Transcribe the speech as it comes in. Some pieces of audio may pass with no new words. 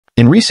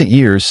In recent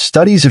years,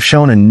 studies have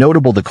shown a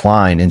notable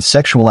decline in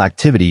sexual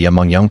activity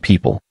among young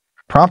people,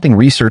 prompting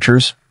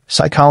researchers,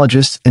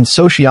 psychologists, and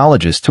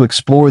sociologists to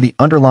explore the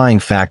underlying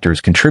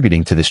factors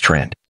contributing to this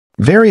trend.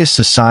 Various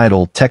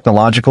societal,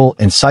 technological,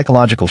 and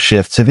psychological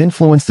shifts have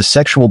influenced the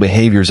sexual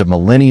behaviors of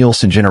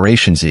millennials and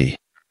Generation Z,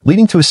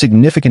 leading to a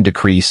significant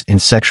decrease in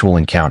sexual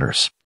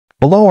encounters.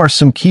 Below are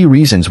some key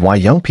reasons why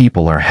young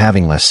people are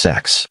having less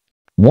sex.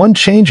 1.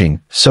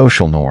 Changing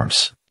social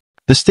norms.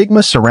 The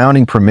stigma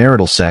surrounding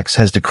premarital sex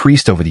has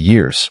decreased over the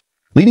years,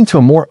 leading to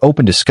a more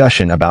open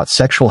discussion about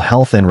sexual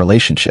health and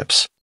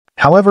relationships.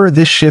 However,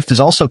 this shift has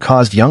also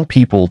caused young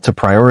people to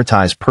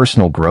prioritize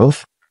personal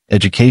growth,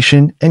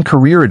 education, and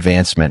career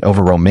advancement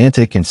over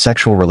romantic and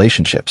sexual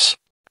relationships.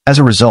 As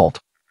a result,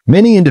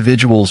 many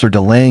individuals are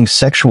delaying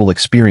sexual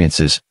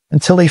experiences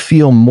until they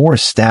feel more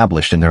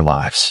established in their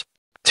lives.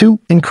 2.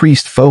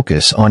 Increased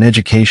focus on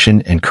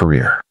education and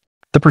career.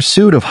 The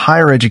pursuit of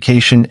higher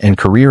education and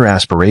career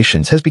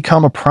aspirations has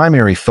become a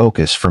primary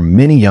focus for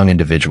many young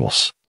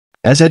individuals.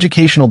 As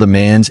educational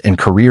demands and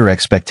career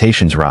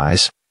expectations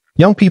rise,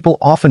 young people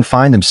often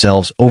find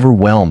themselves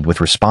overwhelmed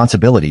with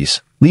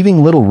responsibilities,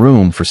 leaving little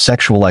room for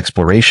sexual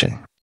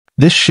exploration.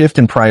 This shift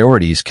in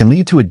priorities can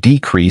lead to a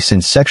decrease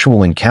in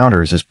sexual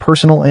encounters as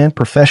personal and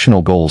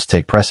professional goals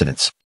take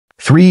precedence.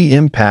 3.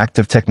 Impact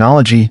of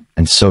technology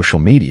and social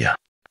media.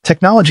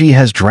 Technology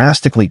has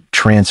drastically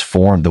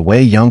transformed the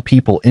way young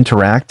people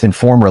interact and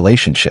form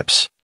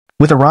relationships.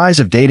 With the rise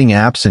of dating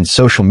apps and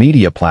social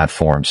media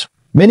platforms,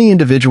 many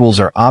individuals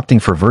are opting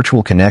for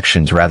virtual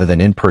connections rather than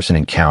in-person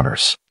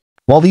encounters.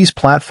 While these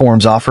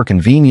platforms offer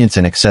convenience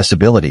and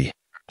accessibility,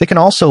 they can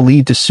also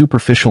lead to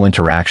superficial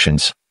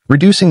interactions,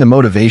 reducing the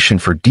motivation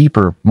for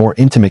deeper, more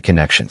intimate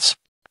connections.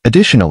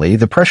 Additionally,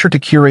 the pressure to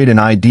curate an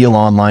ideal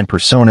online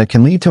persona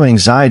can lead to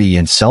anxiety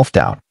and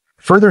self-doubt,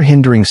 further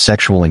hindering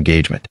sexual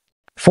engagement.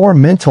 4.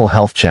 Mental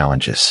health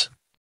challenges.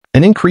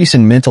 An increase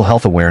in mental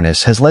health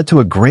awareness has led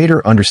to a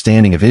greater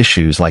understanding of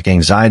issues like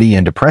anxiety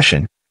and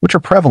depression, which are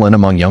prevalent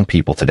among young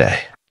people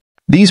today.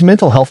 These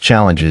mental health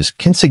challenges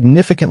can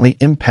significantly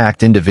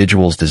impact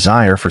individuals'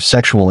 desire for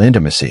sexual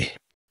intimacy.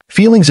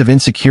 Feelings of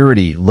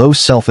insecurity, low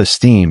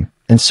self-esteem,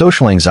 and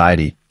social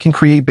anxiety can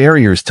create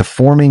barriers to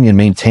forming and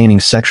maintaining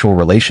sexual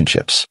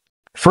relationships.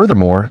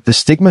 Furthermore, the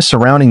stigma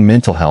surrounding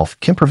mental health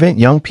can prevent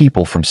young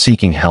people from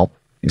seeking help,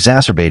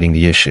 exacerbating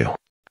the issue.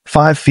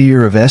 5.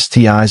 Fear of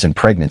STIs and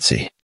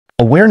pregnancy.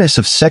 Awareness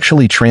of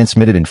sexually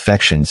transmitted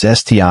infections,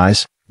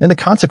 STIs, and the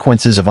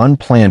consequences of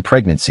unplanned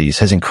pregnancies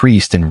has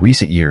increased in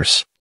recent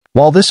years.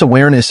 While this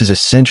awareness is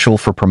essential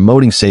for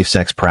promoting safe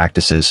sex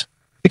practices,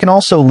 it can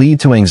also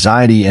lead to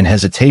anxiety and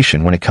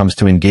hesitation when it comes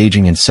to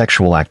engaging in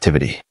sexual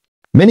activity.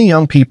 Many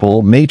young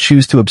people may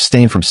choose to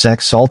abstain from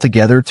sex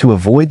altogether to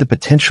avoid the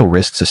potential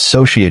risks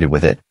associated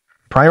with it,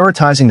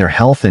 prioritizing their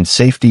health and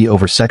safety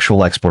over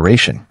sexual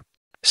exploration.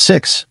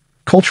 6.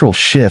 Cultural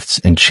shifts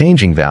and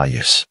changing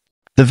values.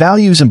 The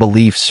values and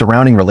beliefs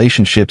surrounding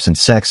relationships and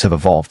sex have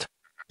evolved,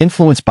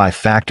 influenced by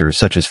factors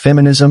such as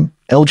feminism,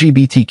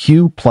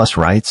 LGBTQ+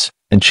 rights,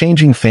 and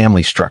changing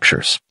family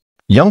structures.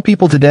 Young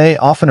people today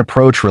often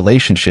approach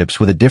relationships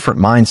with a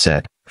different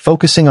mindset,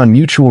 focusing on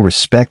mutual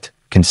respect,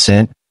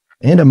 consent,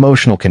 and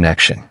emotional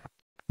connection.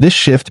 This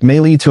shift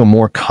may lead to a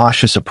more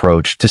cautious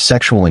approach to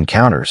sexual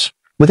encounters,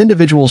 with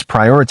individuals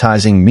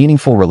prioritizing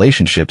meaningful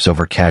relationships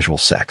over casual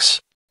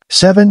sex.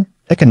 7.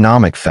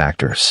 Economic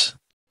factors.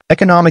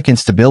 Economic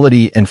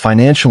instability and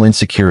financial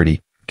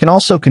insecurity can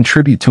also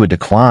contribute to a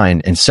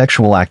decline in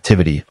sexual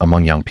activity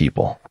among young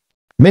people.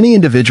 Many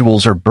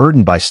individuals are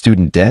burdened by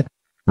student debt,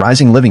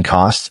 rising living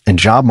costs, and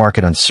job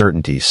market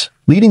uncertainties,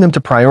 leading them to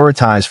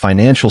prioritize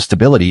financial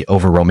stability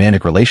over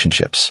romantic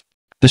relationships.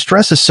 The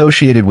stress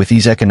associated with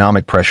these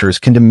economic pressures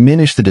can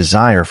diminish the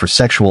desire for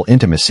sexual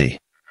intimacy,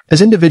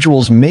 as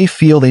individuals may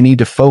feel they need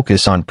to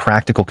focus on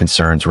practical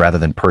concerns rather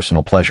than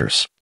personal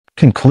pleasures.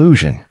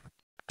 Conclusion.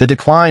 The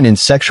decline in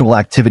sexual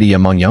activity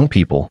among young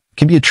people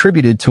can be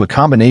attributed to a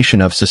combination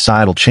of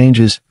societal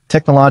changes,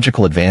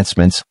 technological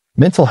advancements,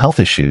 mental health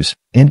issues,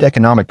 and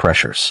economic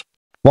pressures.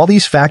 While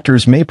these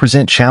factors may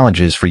present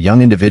challenges for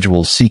young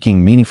individuals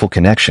seeking meaningful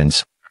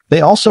connections,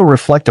 they also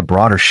reflect a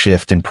broader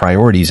shift in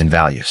priorities and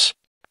values.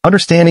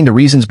 Understanding the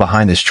reasons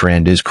behind this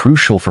trend is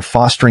crucial for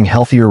fostering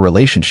healthier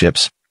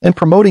relationships and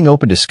promoting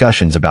open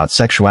discussions about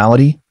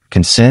sexuality,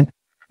 consent,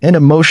 and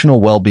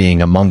emotional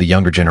well-being among the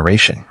younger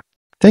generation.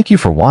 Thank you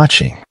for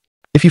watching.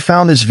 If you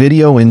found this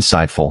video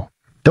insightful,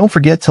 don't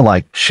forget to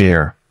like,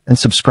 share, and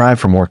subscribe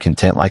for more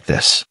content like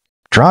this.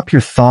 Drop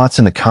your thoughts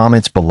in the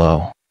comments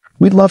below.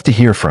 We'd love to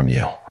hear from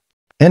you.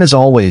 And as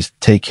always,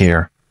 take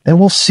care, and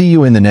we'll see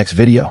you in the next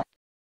video.